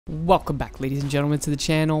Welcome back, ladies and gentlemen, to the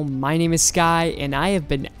channel. My name is Sky, and I have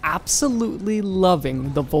been absolutely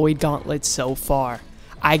loving the Void Gauntlet so far.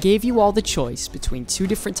 I gave you all the choice between two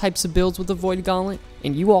different types of builds with the Void Gauntlet,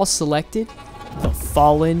 and you all selected the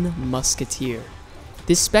Fallen Musketeer.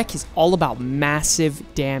 This spec is all about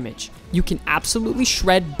massive damage. You can absolutely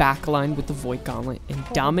shred backline with the Void Gauntlet and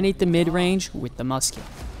dominate the mid-range with the Musket.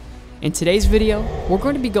 In today's video, we're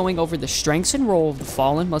going to be going over the strengths and role of the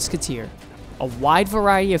Fallen Musketeer, a wide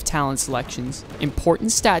variety of talent selections,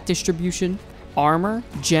 important stat distribution, armor,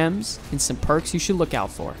 gems, and some perks you should look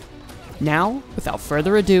out for. Now, without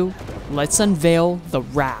further ado, let's unveil the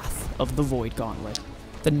wrath of the Void Gauntlet.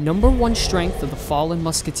 The number one strength of the Fallen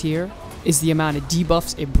Musketeer is the amount of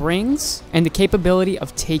debuffs it brings, and the capability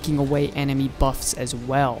of taking away enemy buffs as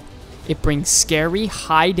well. It brings scary,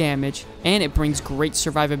 high damage, and it brings great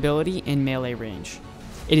survivability in melee range.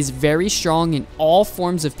 It is very strong in all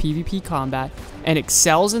forms of PvP combat, and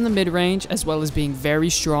excels in the mid-range, as well as being very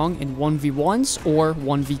strong in 1v1s or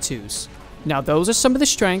 1v2s. Now those are some of the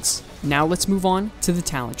strengths. Now let's move on to the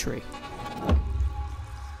talent tree.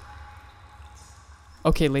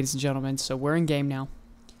 Okay, ladies and gentlemen, so we're in game now.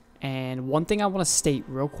 And one thing I want to state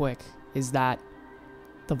real quick is that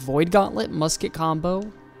the Void Gauntlet Musket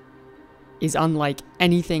combo is unlike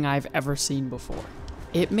anything I've ever seen before.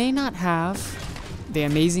 It may not have the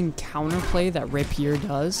amazing counterplay that Rapier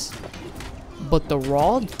does, but the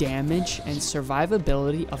raw damage and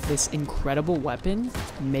survivability of this incredible weapon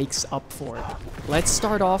makes up for it. Let's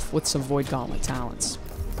start off with some Void Gauntlet talents.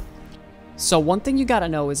 So one thing you gotta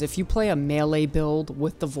know is if you play a melee build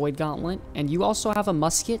with the Void Gauntlet and you also have a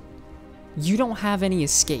musket, you don't have any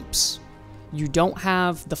escapes. You don't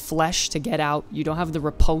have the flesh to get out. You don't have the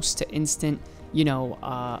riposte to instant,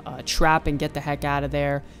 trap and get the heck out of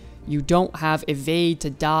there. You don't have evade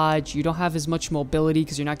to dodge. You don't have as much mobility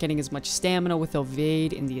because you're not getting as much stamina with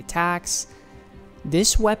evade in the attacks.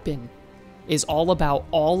 This weapon is all about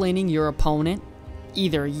all-inning your opponent.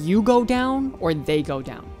 Either you go down or they go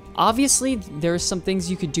down. Obviously, there are some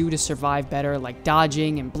things you could do to survive better, like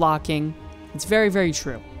dodging and blocking. It's very, very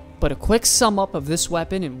true. But a quick sum up of this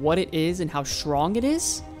weapon and what it is and how strong it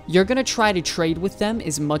is, you're going to try to trade with them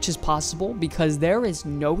as much as possible because there is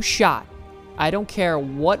no shot. I don't care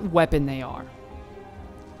what weapon they are.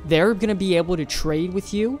 They're going to be able to trade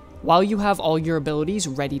with you while you have all your abilities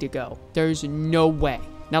ready to go. There's no way.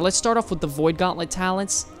 Now let's start off with the Void Gauntlet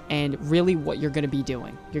talents and really what you're going to be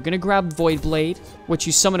doing. You're going to grab Void Blade, which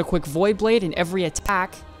you summon a quick Void Blade in every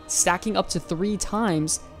attack, stacking up to 3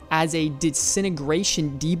 times as a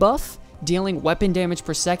disintegration debuff, dealing weapon damage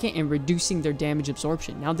per second and reducing their damage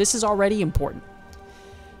absorption. Now this is already important.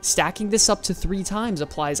 Stacking this up to 3 times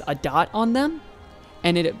applies a dot on them,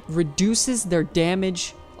 and it reduces their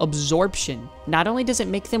damage absorption. Not only does it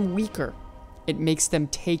make them weaker, it makes them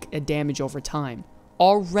take a damage over time.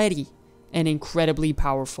 Already an incredibly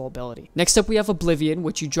powerful ability. Next up we have Oblivion,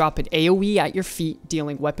 which you drop an AoE at your feet,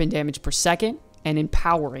 dealing weapon damage per second, and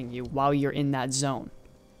empowering you while you're in that zone.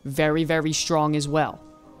 Very, very strong as well.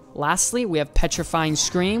 Lastly, we have Petrifying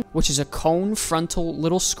Scream, which is a cone frontal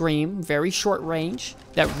little scream, very short range,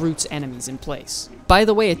 that roots enemies in place. By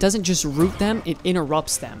the way, it doesn't just root them, it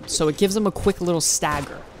interrupts them, so it gives them a quick little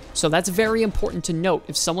stagger. So that's very important to note.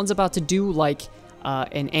 If someone's about to do like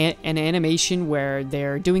an animation where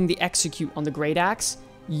they're doing the execute on the Great Axe,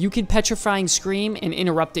 you can Petrifying Scream and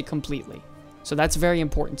interrupt it completely. So that's very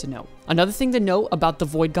important to note. Another thing to note about the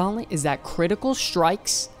Void Gauntlet is that critical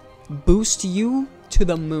strikes boost you to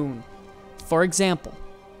the moon. For example,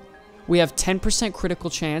 we have 10% critical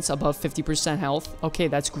chance above 50% health. Okay,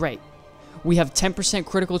 that's great. We have 10%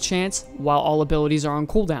 critical chance while all abilities are on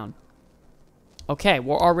cooldown. Okay,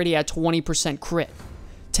 we're already at 20% crit.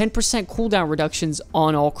 10% cooldown reductions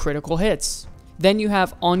on all critical hits. Then you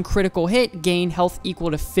have on critical hit, gain health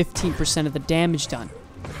equal to 15% of the damage done.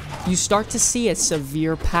 You start to see a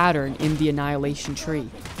severe pattern in the Annihilation tree.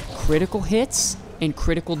 Critical hits and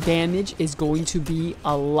critical damage is going to be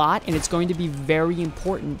a lot, and it's going to be very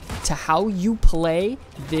important to how you play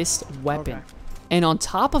this weapon. Okay. And on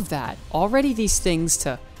top of that, already these things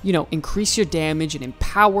to, increase your damage and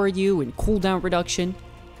empower you and cooldown reduction,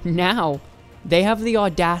 now they have the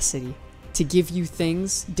audacity to give you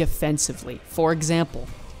things defensively. For example,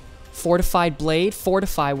 Fortified Blade,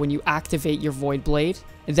 Fortify when you activate your Void Blade.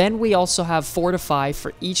 Then we also have Fortify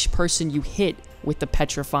for each person you hit with the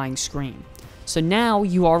Petrifying Scream. So now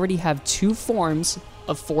you already have 2 forms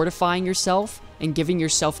of fortifying yourself and giving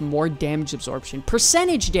yourself more damage absorption.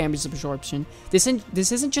 Percentage damage absorption. This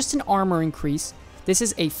isn't just an armor increase. This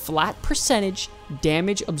is a flat percentage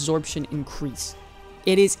damage absorption increase.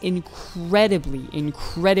 It is incredibly,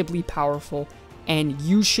 incredibly powerful and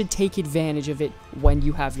you should take advantage of it when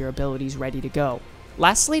you have your abilities ready to go.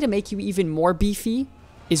 Lastly, to make you even more beefy,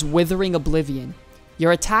 is Withering Oblivion.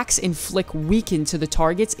 Your attacks inflict weaken to the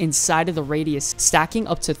targets inside of the radius, stacking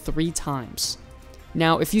up to 3 times.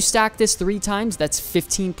 Now, if you stack this 3 times, that's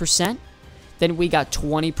 15%. Then we got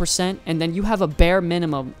 20%, and then you have a bare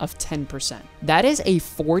minimum of 10%. That is a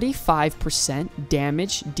 45%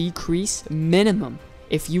 damage decrease minimum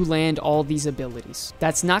if you land all these abilities.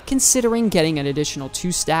 That's not considering getting an additional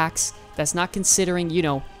 2 stacks. That's not considering, you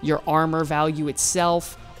know, your armor value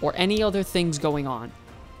itself or any other things going on.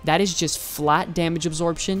 That is just flat damage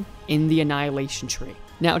absorption in the Annihilation tree.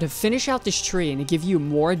 Now, to finish out this tree and to give you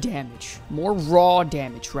more damage, more raw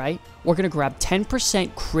damage, right? We're going to grab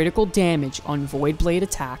 10% critical damage on Void Blade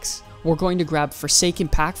attacks. We're going to grab Forsaken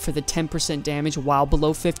Pact for the 10% damage while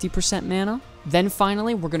below 50% mana. Then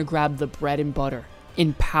finally, we're going to grab the bread and butter,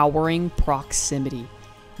 Empowering Proximity.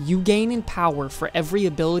 You gain in power for every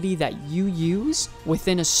ability that you use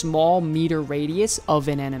within a small meter radius of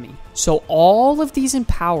an enemy. So all of these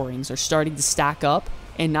empowerings are starting to stack up,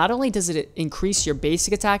 and not only does it increase your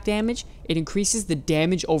basic attack damage, it increases the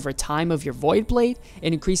damage over time of your Void Blade,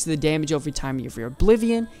 it increases the damage over time of your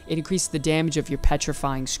Oblivion, it increases the damage of your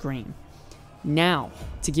Petrifying Scream. Now,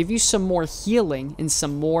 to give you some more healing and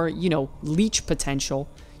some more, you know, leech potential,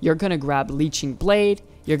 you're going to grab Leeching Blade,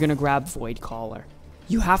 you're going to grab Void Caller.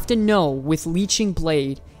 You have to know, with Leeching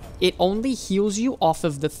Blade, it only heals you off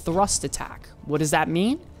of the thrust attack. What does that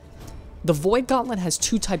mean? The Void Gauntlet has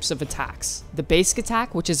 2 types of attacks. The basic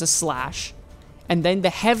attack, which is a slash, and then the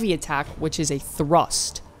heavy attack, which is a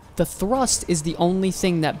thrust. The thrust is the only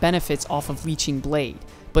thing that benefits off of Leeching Blade.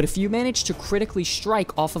 But if you manage to critically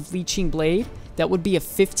strike off of Leeching Blade, that would be a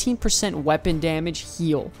 15% weapon damage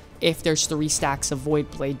heal if there's 3 stacks of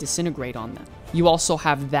Void Blade Disintegrate on them. You also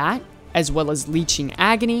have that, as well as Leeching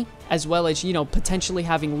Agony, as well as, you know, potentially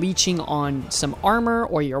having Leeching on some armor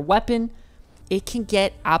or your weapon. It can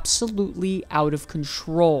get absolutely out of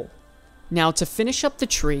control. Now, to finish up the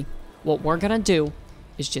tree, what we're going to do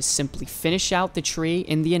is just simply finish out the tree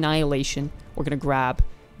in the Annihilation. We're going to grab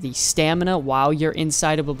the Stamina while you're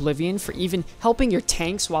inside of Oblivion for even helping your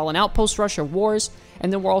tanks while in Outpost Rush or Wars.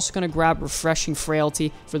 And then we're also going to grab Refreshing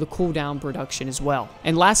Frailty for the cooldown production as well.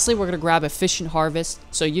 And lastly, we're going to grab Efficient Harvest.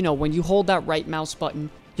 So, you know, when you hold that right mouse button,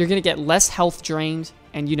 you're going to get less health drained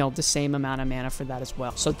and, you know, the same amount of mana for that as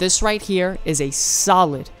well. So this right here is a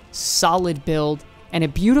solid build and a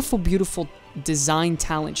beautiful design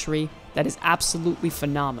talent tree that is absolutely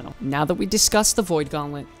phenomenal. Now that we discussed the Void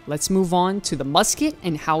Gauntlet, let's move on to the musket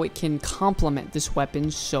and how it can complement this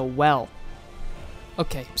weapon so well.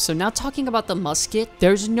 Okay, so now talking about the musket,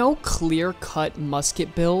 there's no clear-cut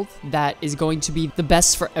musket build that is going to be the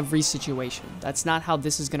best for every situation. That's not how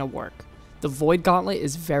this is going to work. The Void Gauntlet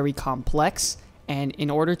is very complex, and in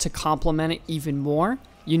order to complement it even more,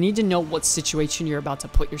 you need to know what situation you're about to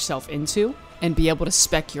put yourself into and be able to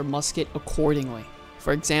spec your musket accordingly.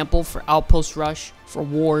 For example, for Outpost Rush, for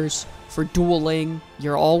Wars, for dueling,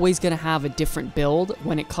 you're always going to have a different build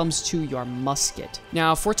when it comes to your musket.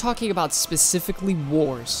 Now, if we're talking about specifically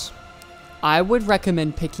Wars, I would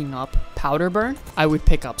recommend picking up Powder Burn, I would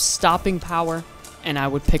pick up Stopping Power, and I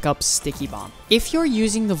would pick up Sticky Bomb. If you're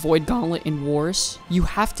using the Void Gauntlet in Wars, you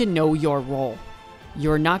have to know your role.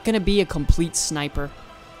 You're not going to be a complete sniper.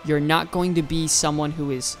 You're not going to be someone who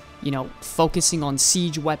is, you know, focusing on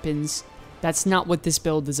siege weapons. That's not what this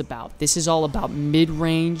build is about. This is all about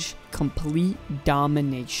mid-range, complete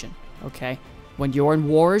domination, okay? When you're in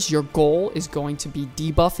Wars, your goal is going to be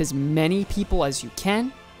debuff as many people as you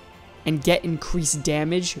can and get increased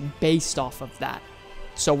damage based off of that.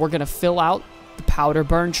 So we're going to fill out the Powder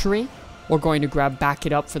Burn tree. We're going to grab Back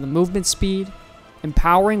It Up for the movement speed,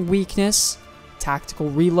 Empowering Weakness, Tactical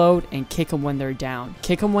Reload, and Kick them when they're down.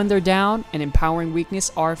 Kick them when they're down and Empowering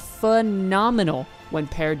Weakness are phenomenal when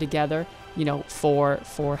paired together, you know, for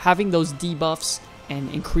having those debuffs and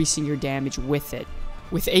increasing your damage with it.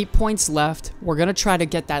 With 8 points left, we're going to try to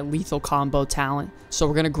get that lethal combo talent. So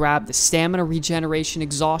we're going to grab the Stamina Regeneration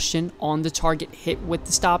Exhaustion on the target hit with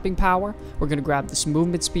the Stopping Power. We're going to grab this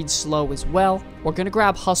Movement Speed Slow as well. We're going to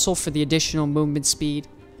grab Hustle for the additional movement speed.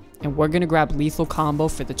 And we're going to grab Lethal Combo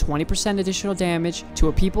for the 20% additional damage to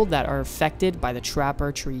a people that are affected by the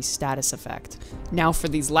Trapper Tree status effect. Now for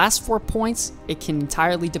these last 4 points, it can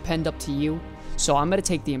entirely depend up to you. So I'm going to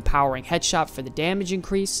take the Empowering Headshot for the damage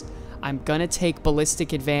increase. I'm going to take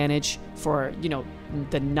Ballistic Advantage for, you know,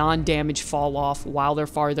 the non-damage fall off while they're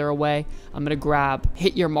farther away. I'm going to grab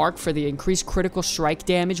Hit Your Mark for the increased critical strike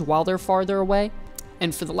damage while they're farther away.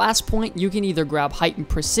 And for the last point, you can either grab Heightened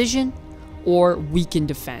Precision or Weakened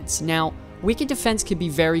Defense. Now, Weakened defense could be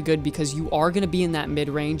very good because you are going to be in that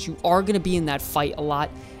mid-range, you are going to be in that fight a lot,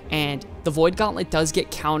 and the Void Gauntlet does get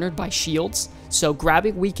countered by shields, so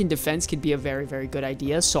grabbing weakened defense could be a very, very good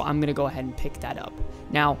idea, so I'm going to go ahead and pick that up.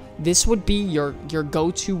 Now, this would be your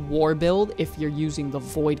go-to war build if you're using the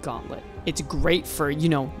Void Gauntlet. It's great for, you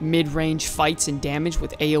know, mid-range fights and damage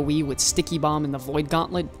with AoE, with Sticky Bomb and the Void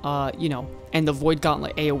Gauntlet, you know, and the Void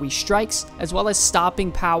Gauntlet AoE strikes, as well as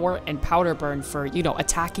stopping power and powder burn for, you know,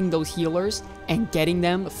 attacking those healers and getting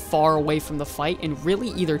them far away from the fight and really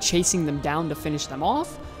either chasing them down to finish them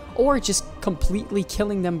off or just completely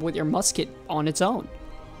killing them with your musket on its own.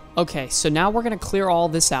 Okay, so now we're going to clear all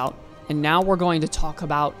this out, and now we're going to talk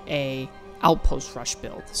about a Outpost Rush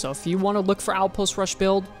build. So if you want to look for Outpost Rush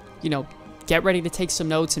build, you know, get ready to take some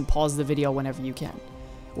notes and pause the video whenever you can.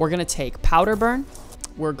 We're going to take Powder Burn,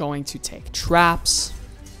 we're going to take Traps,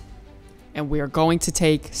 and we are going to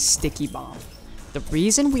take Sticky Bomb. The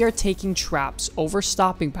reason we are taking Traps over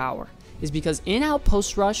Stopping Power is because in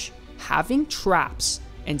Outpost Rush, having Traps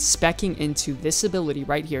and speccing into this ability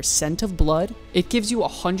right here, Scent of Blood, it gives you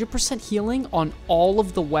 100% healing on all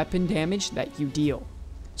of the weapon damage that you deal.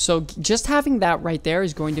 So just having that right there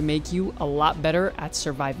is going to make you a lot better at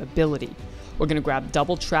survivability. We're going to grab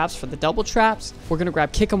Double Traps for the double traps. We're going to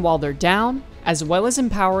grab Kick them while they're down, as well as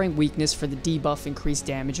Empowering Weakness for the debuff increased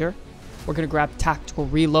damager. We're going to grab Tactical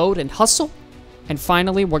Reload and Hustle. And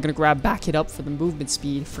finally, we're going to grab Back It Up for the movement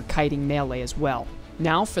speed for kiting melee as well.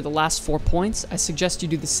 Now, for the last 4 points, I suggest you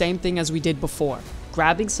do the same thing as we did before.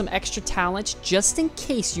 Grabbing some extra talents just in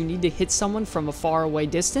case you need to hit someone from a far away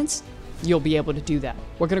distance, you'll be able to do that.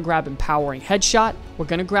 We're going to grab Empowering Headshot, we're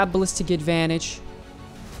going to grab Ballistic Advantage,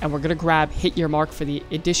 and we're going to grab Hit Your Mark for the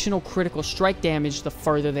additional critical strike damage the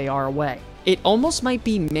further they are away. It almost might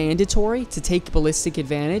be mandatory to take Ballistic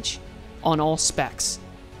Advantage on all specs.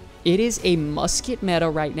 It is a musket meta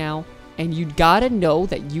right now, and you gotta know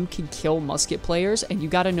that you can kill musket players, and you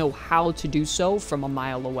gotta know how to do so from a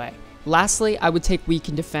mile away. Lastly, I would take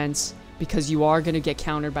Weakened Defense, because you are going to get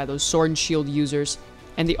countered by those sword and shield users,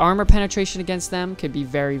 and the armor penetration against them could be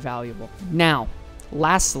very valuable. Now,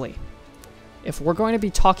 lastly, if we're going to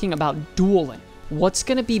be talking about dueling, what's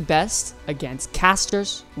going to be best against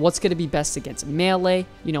casters? What's going to be best against melee,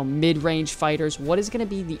 you know, mid-range fighters? What is going to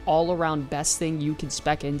be the all-around best thing you can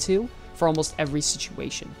spec into for almost every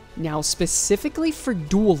situation? Now, specifically for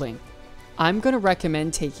dueling, I'm going to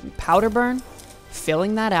recommend taking Powder Burn,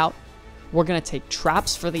 filling that out. We're going to take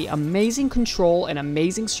Traps for the amazing control and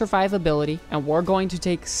amazing survivability, and we're going to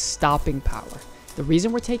take Stopping Power. The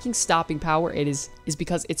reason we're taking Stopping Power is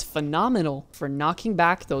because it's phenomenal for knocking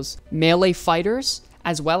back those melee fighters,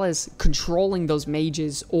 as well as controlling those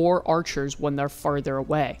mages or archers when they're farther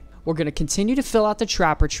away. We're going to continue to fill out the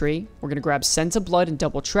Trapper tree. We're going to grab Scent of Blood and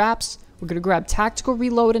Double Traps. We're going to grab Tactical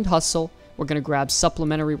Reload and Hustle. We're going to grab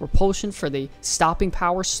Supplementary Repulsion for the Stopping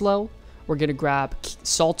Power slow. We're going to grab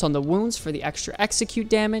Salt on the Wounds for the extra execute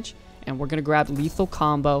damage. And we're going to grab Lethal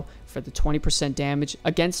Combo for the 20% damage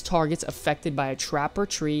against targets affected by a Trapper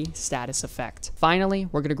Tree status effect. Finally,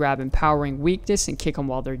 we're going to grab Empowering Weakness and Kick them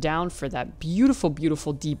while they're down for that beautiful,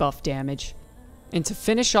 beautiful debuff damage. And to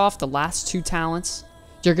finish off the last 2 talents,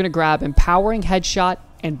 you're going to grab Empowering Headshot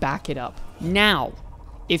and Back It Up. Now,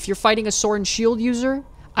 if you're fighting a Sword and Shield user,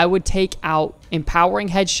 I would take out Empowering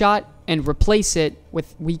Headshot and replace it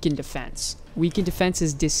with Weakened Defense. Weakened Defense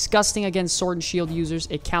is disgusting against Sword and Shield users.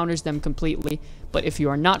 It counters them completely. But if you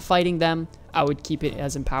are not fighting them, I would keep it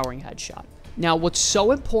as Empowering Headshot. Now, what's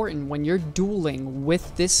so important when you're dueling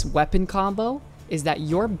with this weapon combo is that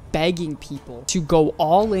you're begging people to go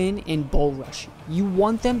all in bull rush you. You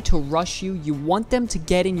want them to rush you. You want them to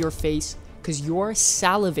get in your face because you're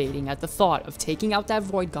salivating at the thought of taking out that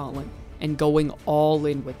Void Gauntlet and going all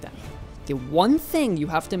in with them. The one thing you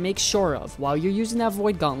have to make sure of while you're using that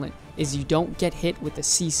Void Gauntlet is you don't get hit with the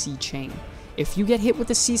CC chain. If you get hit with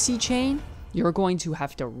the CC chain, you're going to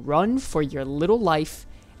have to run for your little life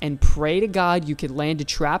and pray to God you could land a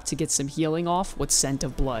trap to get some healing off with Scent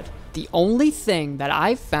of Blood. The only thing that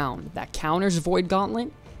I've found that counters Void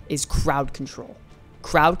Gauntlet is crowd control.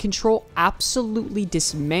 Crowd control absolutely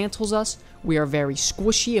dismantles us. We are very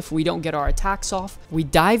squishy if we don't get our attacks off. We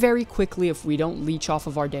die very quickly if we don't leech off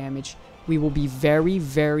of our damage. We will be very,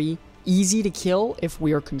 very easy to kill if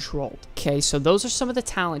we are controlled. Okay, so those are some of the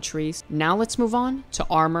talent trees. Now let's move on to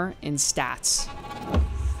armor and stats.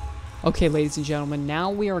 Okay, ladies and gentlemen, now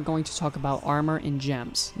we are going to talk about armor and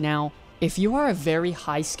gems. Now, if you are a very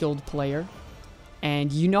high-skilled player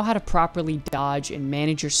and you know how to properly dodge and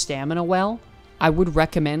manage your stamina well, I would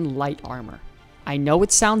recommend light armor. I know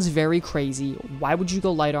it sounds very crazy. Why would you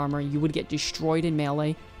go light armor? You would get destroyed in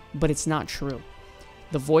melee, but it's not true.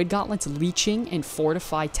 The Void Gauntlet's leeching and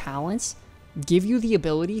fortify talents give you the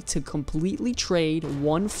ability to completely trade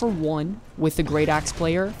 1-for-1 with a Great Axe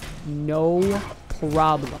player, no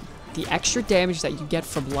problem. The extra damage that you get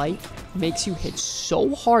from light makes you hit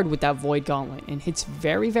so hard with that Void Gauntlet and hits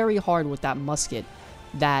very, very hard with that musket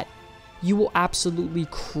that you will absolutely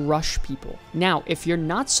crush people. Now, if you're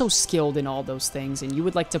not so skilled in all those things and you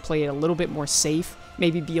would like to play it a little bit more safe,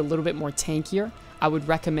 maybe be a little bit more tankier, I would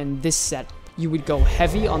recommend this setup. You would go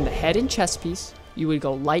heavy on the head and chest piece, you would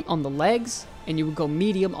go light on the legs, and you would go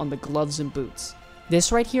medium on the gloves and boots.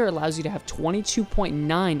 This right here allows you to have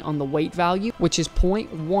 22.9 on the weight value, which is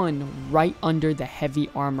 0.1 right under the heavy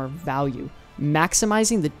armor value,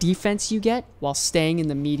 maximizing the defense you get while staying in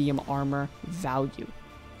the medium armor value.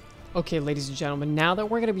 Okay, ladies and gentlemen, now that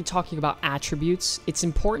we're going to be talking about attributes, it's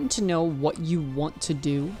important to know what you want to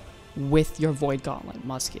do with your Void Gauntlet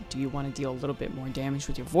musket. Do you want to deal a little bit more damage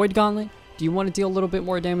with your Void Gauntlet? Do you want to deal a little bit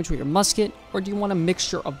more damage with your musket? Or do you want a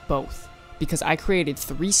mixture of both? Because I created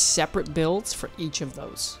 3 separate builds for each of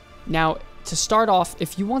those. Now, to start off,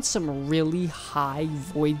 if you want some really high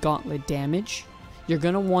Void Gauntlet damage, you're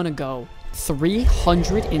going to want to go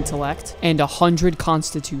 300 intellect and 100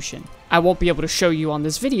 constitution. I won't be able to show you on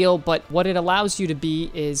this video, but what it allows you to be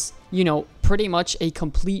is, you know, pretty much a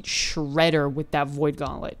complete shredder with that Void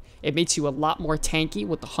Gauntlet. It makes you a lot more tanky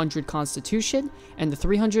with the 100 constitution, and the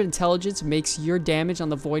 300 intelligence makes your damage on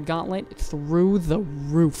the Void Gauntlet through the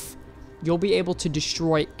roof. You'll be able to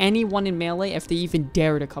destroy anyone in melee if they even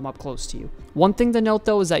dare to come up close to you. One thing to note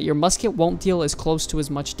though is that your musket won't deal as close to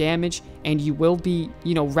as much damage, and you will be,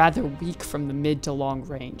 you know, rather weak from the mid to long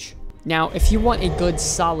range. Now, if you want a good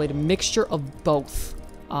solid mixture of both,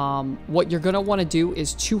 what you're going to want to do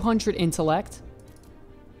is 200 intellect,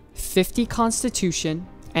 50 constitution,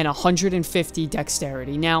 and 150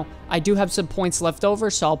 dexterity. Now, I do have some points left over,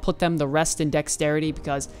 so I'll put them the rest in dexterity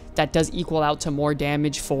because that does equal out to more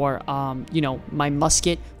damage for, you know, my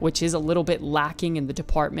musket, which is a little bit lacking in the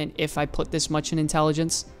department if I put this much in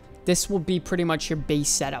intelligence. This will be pretty much your base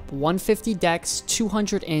setup. 150 dex,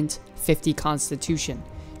 200 int, 50 constitution.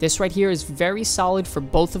 This right here is very solid for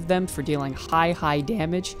both of them for dealing high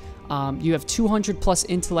damage. You have 200 plus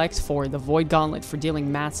intellect for the Void Gauntlet for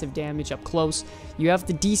dealing massive damage up close. You have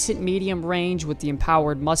the decent medium range with the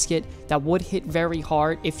empowered musket that would hit very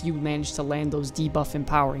hard if you manage to land those debuff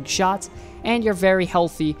empowering shots. And you're very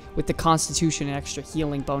healthy with the constitution and extra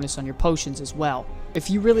healing bonus on your potions as well. If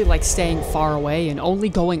you really like staying far away and only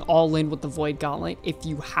going all in with the Void Gauntlet if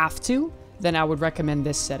you have to, then I would recommend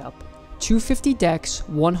this setup. 250 dex,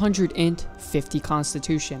 100 int, 50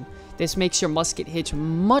 constitution. This makes your musket hit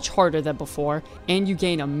much harder than before, and you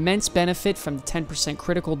gain immense benefit from the 10%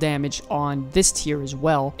 critical damage on this tier as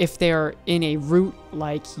well, if they're in a route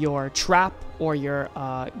like your trap or your,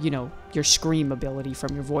 you know, your scream ability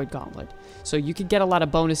from your Void Gauntlet. So you could get a lot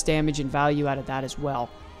of bonus damage and value out of that as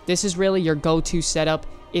well. This is really your go-to setup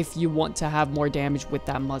if you want to have more damage with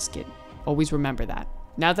that musket. Always remember that.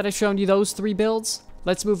 Now that I've shown you those 3 builds,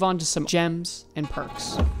 let's move on to some gems and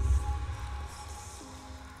perks.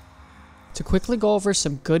 To quickly go over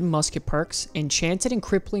some good musket perks, Enchanted and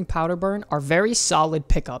Crippling Powder Burn are very solid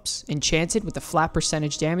pickups. Enchanted with a flat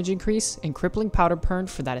percentage damage increase, and Crippling Powder Burn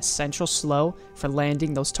for that essential slow for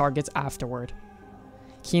landing those targets afterward.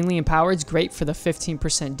 Keenly Empowered is great for the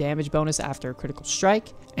 15% damage bonus after a critical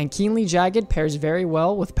strike, and Keenly Jagged pairs very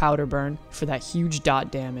well with Powder Burn for that huge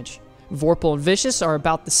dot damage. Vorpal and Vicious are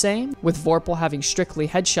about the same, with Vorpal having strictly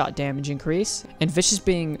headshot damage increase, and Vicious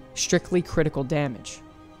being strictly critical damage.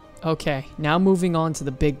 Okay, now moving on to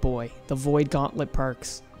the big boy, the Void Gauntlet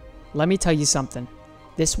perks. Let me tell you something.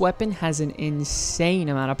 This weapon has an insane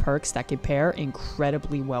amount of perks that can pair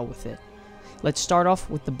incredibly well with it. Let's start off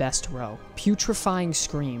with the best row. Putrefying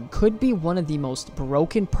Scream could be one of the most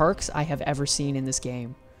broken perks I have ever seen in this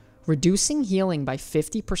game. Reducing healing by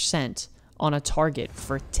 50% on a target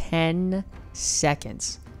for 10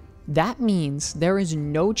 seconds. That means there is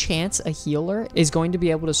no chance a healer is going to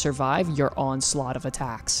be able to survive your onslaught of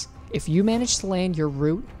attacks. If you manage to land your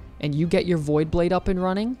root and you get your Void Blade up and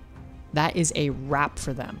running, that is a wrap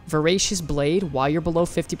for them. Voracious Blade, while you're below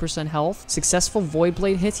 50% health, successful Void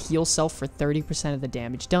Blade hits heal self for 30% of the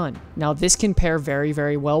damage done. Now this can pair very,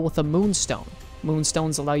 very well with a Moonstone.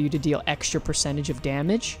 Moonstones allow you to deal extra percentage of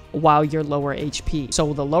damage while you're lower HP.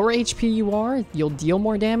 So the lower HP you are, you'll deal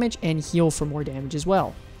more damage and heal for more damage as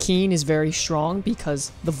well. Keen is very strong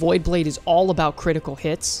because the Void Blade is all about critical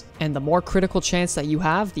hits, and the more critical chance that you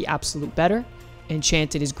have, the absolute better.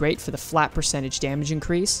 Enchanted is great for the flat percentage damage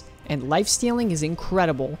increase, and lifestealing is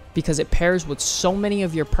incredible because it pairs with so many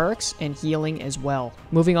of your perks and healing as well.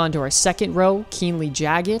 Moving on to our second row, Keenly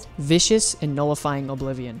Jagged, Vicious, and Nullifying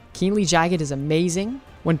Oblivion. Keenly Jagged is amazing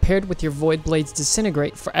when paired with your Void Blades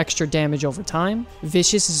Disintegrate for extra damage over time.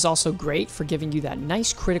 Vicious is also great for giving you that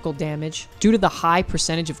nice critical damage due to the high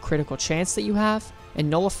percentage of critical chance that you have. And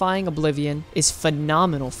Nullifying Oblivion is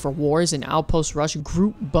phenomenal for Wars and Outpost Rush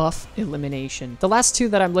group buff elimination. The last two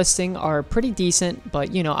that I'm listing are pretty decent,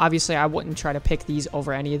 but you know, obviously I wouldn't try to pick these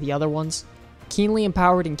over any of the other ones. Keenly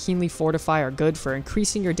Empowered and Keenly Fortify are good for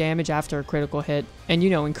increasing your damage after a critical hit, and you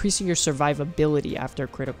know, increasing your survivability after a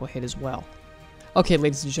critical hit as well. Okay,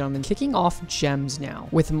 ladies and gentlemen, kicking off gems now.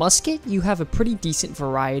 With Musket, you have a pretty decent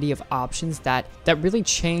variety of options that really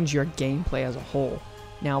change your gameplay as a whole.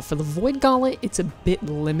 Now, for the Void Gauntlet, it's a bit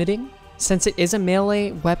limiting. Since it is a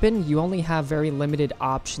melee weapon, you only have very limited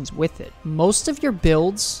options with it. Most of your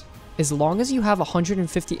builds, as long as you have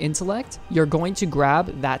 150 intellect, you're going to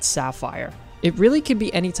grab that Sapphire. It really could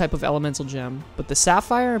be any type of elemental gem, but the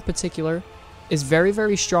Sapphire in particular is very,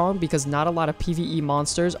 very strong because not a lot of PvE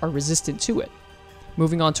monsters are resistant to it.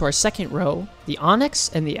 Moving on to our second row, the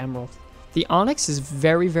Onyx and the Emerald. The Onyx is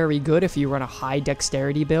very, very good if you run a high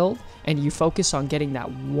dexterity build and you focus on getting that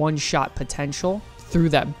one-shot potential through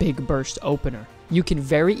that big burst opener. You can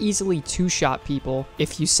very easily two-shot people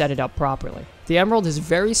if you set it up properly. The Emerald is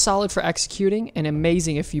very solid for executing and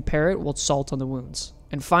amazing if you pair it with Salt on the Wounds.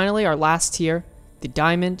 And finally, our last tier, the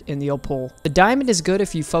Diamond and the Opal. The Diamond is good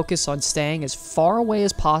if you focus on staying as far away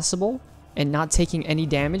as possible and not taking any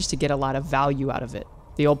damage to get a lot of value out of it.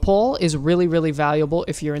 The Opal is really, really valuable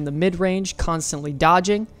if you're in the mid-range, constantly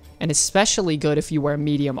dodging, and especially good if you wear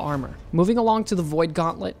medium armor. Moving along to the Void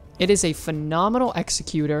Gauntlet, it is a phenomenal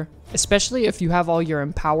executor, especially if you have all your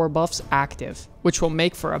Empower buffs active, which will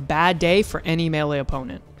make for a bad day for any melee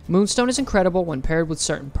opponent. Moonstone is incredible when paired with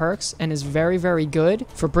certain perks, and is very, very good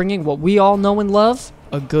for bringing what we all know and love,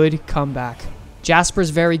 a good comeback. Jasper is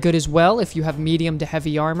very good as well if you have medium to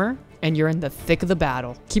heavy armor, and you're in the thick of the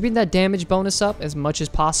battle, keeping that damage bonus up as much as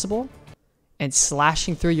possible, and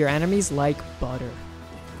slashing through your enemies like butter.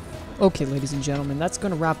 Okay, ladies and gentlemen, that's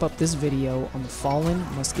going to wrap up this video on the Fallen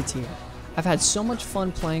Musketeer. I've had so much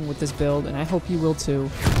fun playing with this build, and I hope you will too.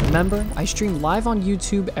 Remember, I stream live on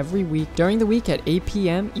YouTube every week during the week at 8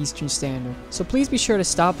 PM Eastern Standard, so please be sure to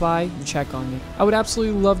stop by and check on me. I would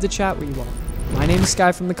absolutely love to chat with you all. My name is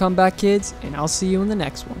Sky from the Comeback Kids, and I'll see you in the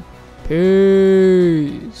next one. Peace!